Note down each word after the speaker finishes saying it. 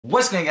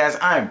What's going on, guys?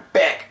 I'm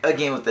back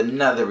again with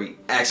another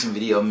reaction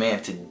video,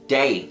 man.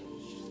 Today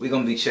we're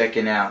gonna be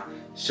checking out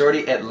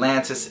Shorty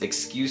Atlantis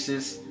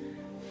Excuses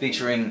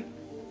featuring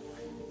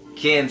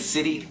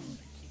Kenncitty.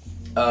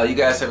 You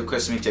guys have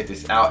requested me to check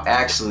this out,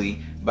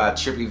 actually, by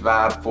Trippy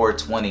Vibe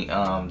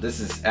 420. This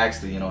is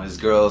actually, his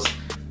girl's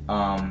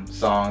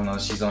song.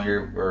 She's on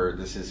here, or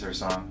this is her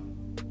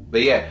song.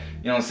 But yeah,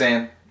 you know what I'm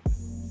saying?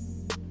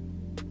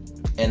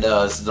 And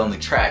this is the only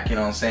track, you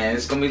know what I'm saying?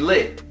 It's gonna be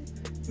lit.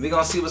 We're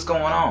gonna see what's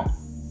going on,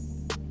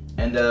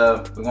 and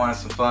we're gonna have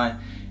some fun.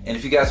 And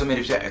if you guys want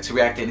me to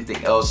react to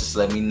anything else, just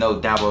let me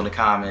know down below in the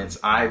comments.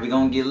 Alright, we're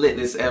gonna get lit.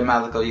 This is Ed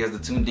Malico. You guys are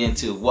tuned in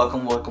to.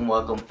 Welcome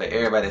for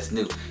everybody that's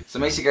new. So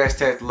make sure you guys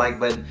tap the like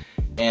button,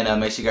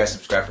 and make sure you guys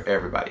subscribe for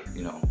everybody.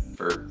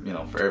 For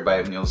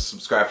everybody.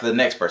 Subscribe for the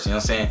next person. You know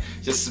what I'm saying?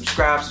 Just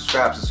subscribe.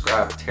 Tap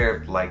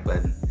the like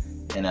button,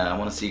 and I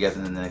want to see you guys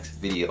in the next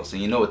video. So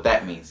you know what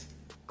that means.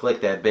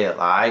 Click that bell.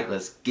 Alright,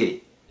 let's get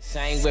it.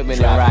 Same women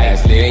and right.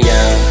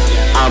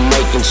 I'm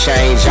making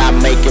change, I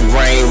make it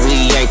rain.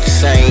 We ain't the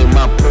same.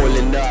 I'm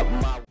pulling up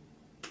my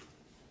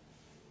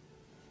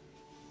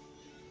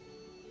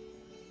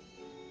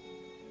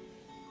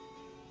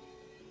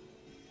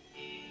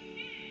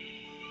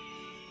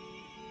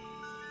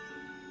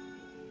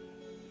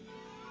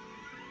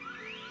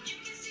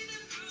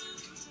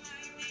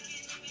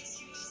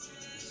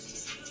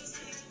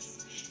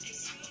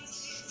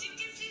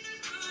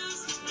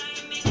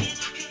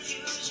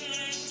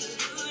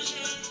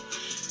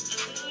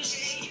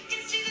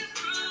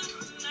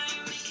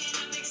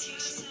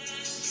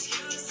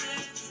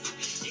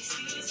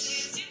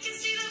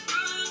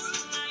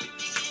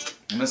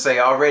I'm gonna say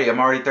I'm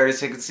already 30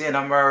 seconds in.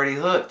 I'm already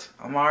hooked.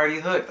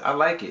 I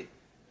like it.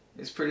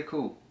 It's pretty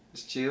cool.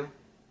 It's chill.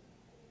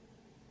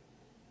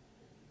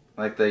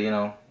 Like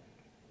the,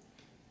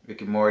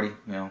 Rick and Morty,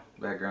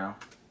 background.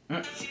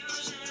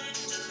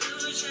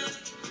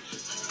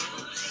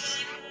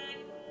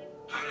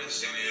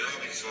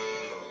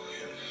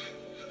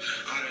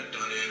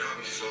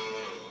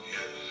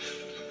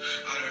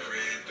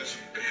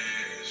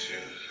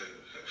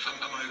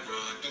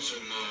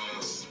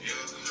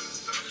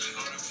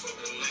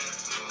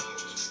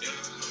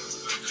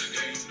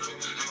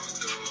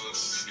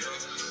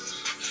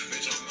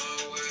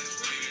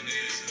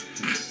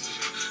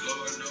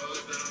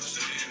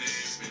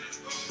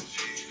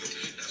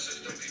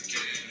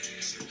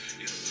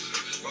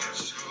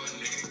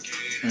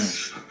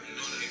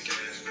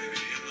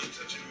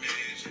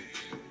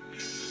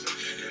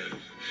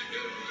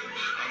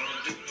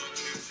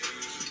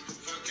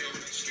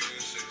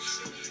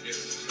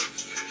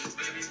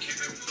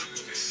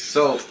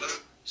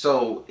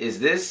 So is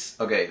this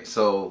okay?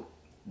 So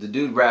the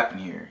dude rapping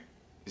here,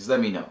 just let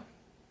me know.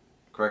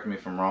 Correct me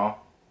if I'm wrong.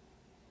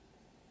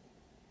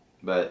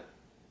 But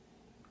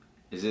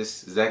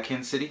is that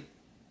Kenncitty?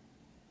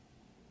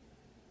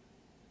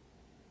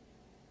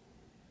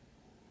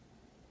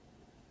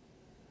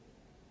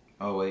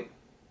 Oh wait.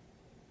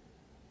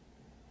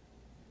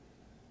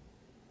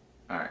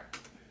 All right.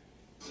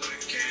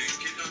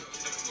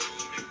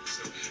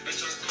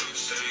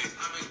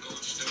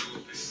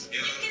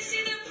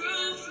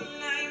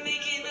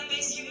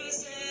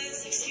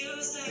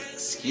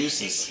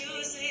 Excuses.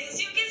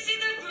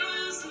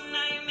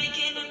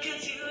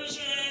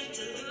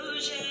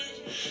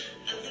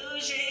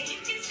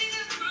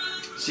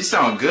 She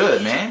sound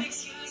good, man.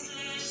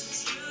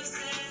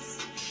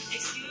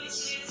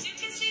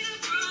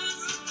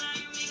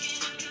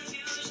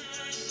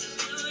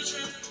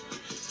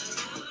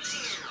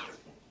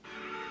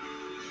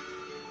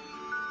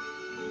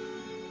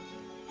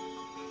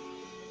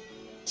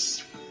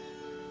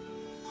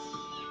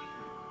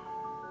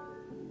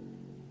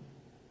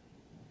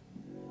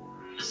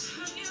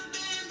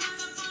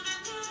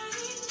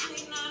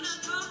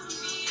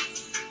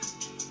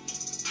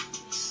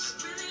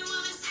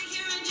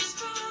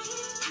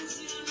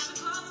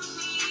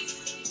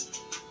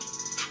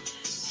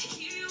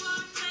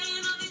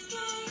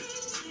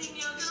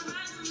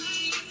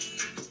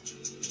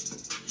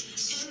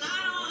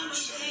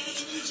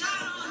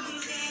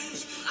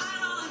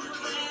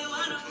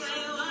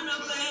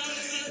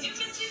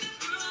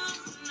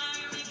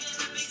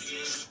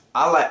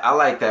 I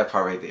like that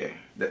part right there.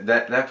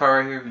 That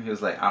part right here. He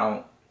was like, I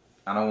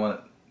don't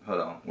want.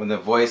 Hold on. When the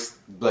voice,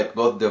 like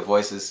both their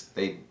voices,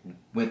 they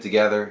went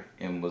together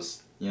and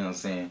was, you know what I'm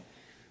saying,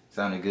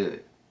 sounded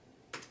good.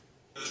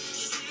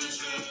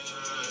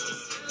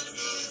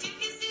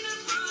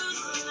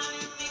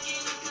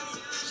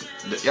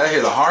 Y'all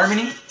hear the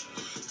harmony?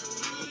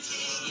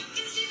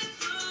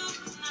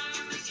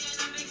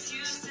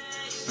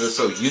 They're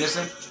so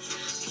unison.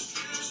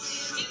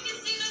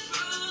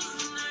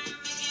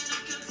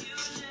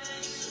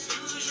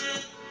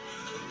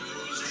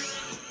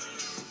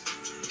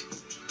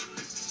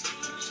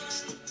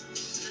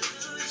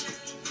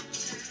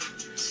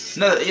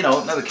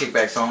 Another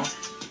kickback song.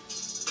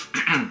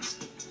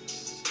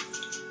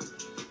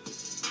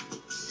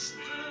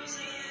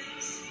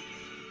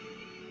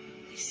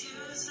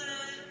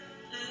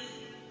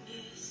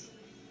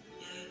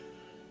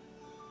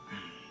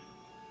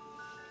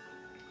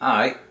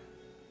 Alright.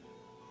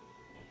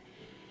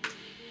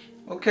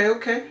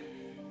 Okay.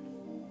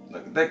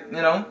 That, you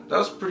know, that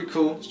was pretty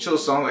cool. Chill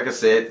song, like I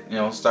said, you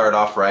know, started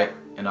off right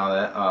and all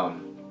that.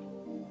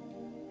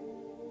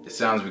 It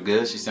sounds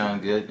good. She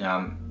sounded good. You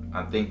know,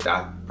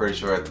 I'm pretty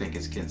sure I think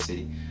it's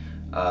Kenncitty,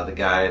 the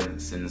guy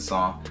that's in the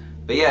song.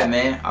 But yeah,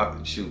 man,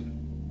 shoot,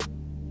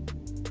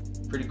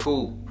 pretty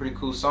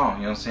cool song.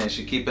 You know what I'm saying?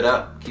 Should keep it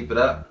up, keep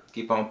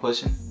on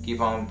pushing, keep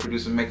on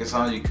producing, making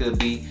songs. You could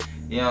be,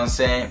 you know what I'm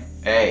saying?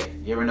 Hey,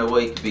 you ever know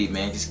what you could be,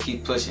 man? Just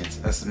keep pushing.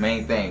 That's the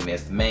main thing, man.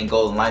 It's the main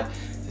goal in life.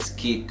 Just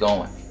keep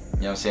going.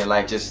 You know what I'm saying?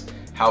 Like just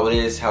how it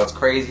is, how it's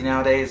crazy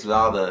nowadays with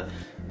all the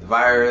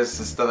virus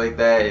and stuff like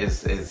that.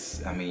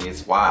 I mean,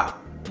 it's wild.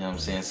 You know what I'm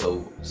saying?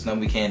 So it's nothing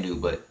we can do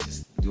but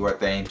just do our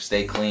thing,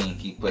 stay clean,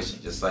 keep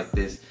pushing, just like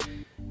this,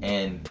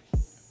 and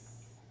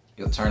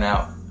it'll turn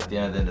out at the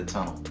end of the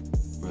tunnel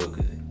real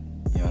good.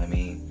 You know what I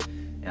mean?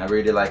 And I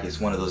really like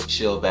it's one of those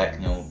chill back.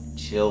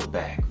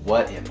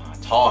 What am I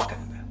talking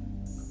about?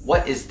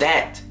 What is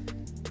that?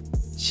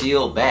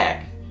 Chill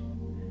back.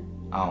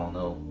 I don't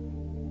know.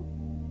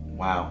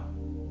 Wow.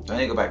 Do I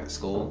need to go back to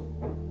school?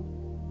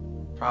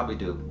 Probably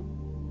do.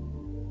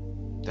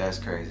 That's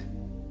crazy.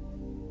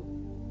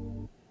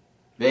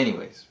 But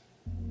anyways,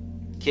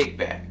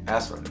 kickback.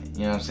 That's what I mean.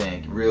 You know what I'm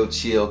saying? Real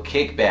chill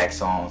kickback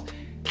songs.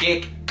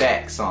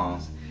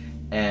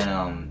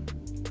 And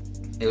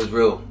it was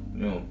real, you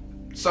know,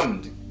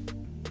 something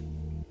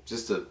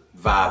just to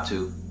vibe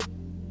to.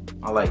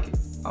 I like it.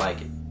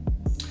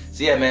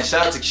 So yeah, man,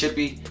 shout out to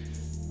Chippy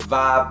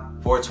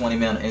Vibe 420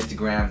 man on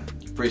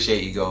Instagram.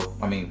 Appreciate you,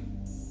 I mean,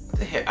 what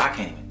the heck? I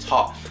can't even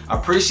talk. I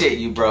appreciate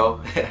you,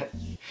 bro.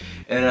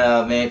 And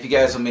man, if you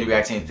guys want me to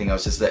react to anything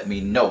else, just let me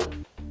know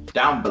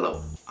down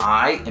below.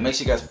 Alright? And make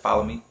sure you guys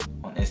follow me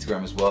on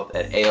Instagram as well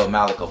at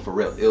ALMalico for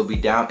real. It'll be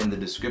down in the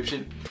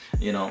description.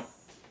 You know,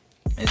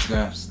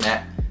 Instagram,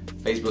 Snap,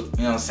 Facebook,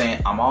 you know what I'm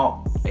saying? I'm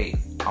all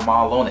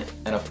on it.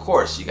 And of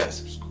course, you gotta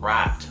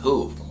subscribe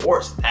too. Of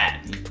course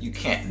that. You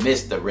can't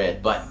miss the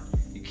red button.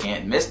 You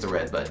can't miss the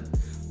red button.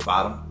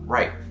 Bottom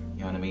right.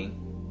 You know what I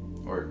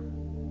mean? Or,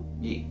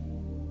 yeah.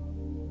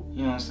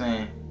 You know what I'm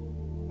saying?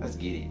 Let's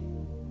get it.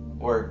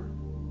 Or,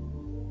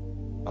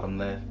 bottom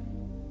left.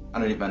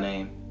 Underneath my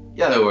name.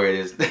 Y'all know where it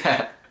is.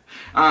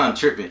 I'm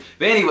tripping.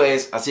 But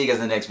anyways, I'll see you guys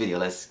in the next video.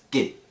 Let's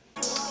get it.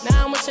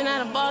 Now I'm wishing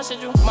at a boss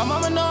schedule. My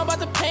mama know about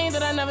the pain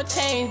that I never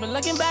changed, but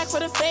looking back for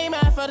the fame,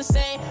 I felt the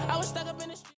same. I was stuck up